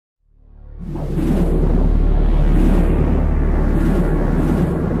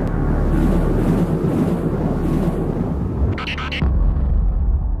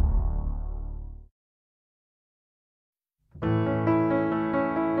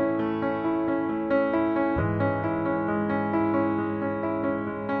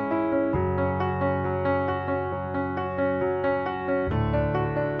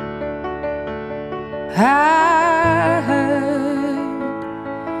I heard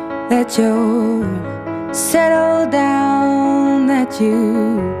that you're settled down, that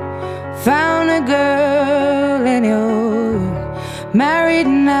you found a girl and you're married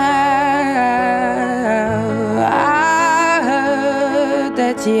now. I heard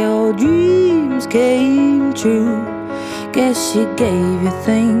that your dreams came true. Guess she gave you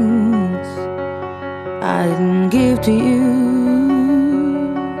things I didn't give to you.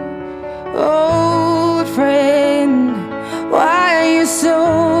 Old friend, why are you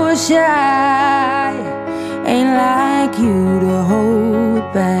so shy? Ain't like you to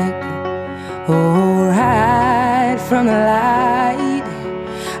hold back or hide from the light.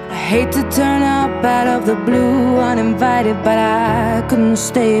 I hate to turn up out of the blue uninvited, but I couldn't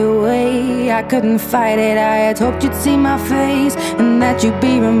stay away, I couldn't fight it. I had hoped you'd see my face and that you'd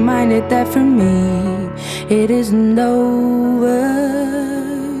be reminded that for me it isn't over.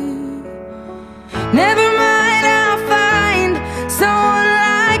 Never mind, I'll find someone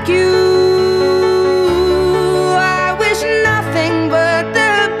like you. I wish nothing but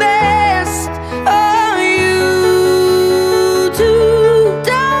the best of you too.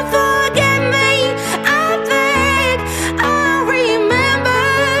 Don't forget me, I beg. I'll remember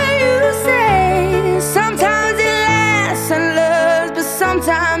you say sometimes it lasts and loves, but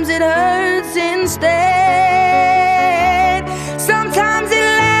sometimes it hurts instead. Sometimes it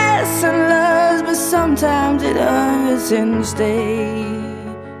lasts and loves, but sometimes it hurts instead.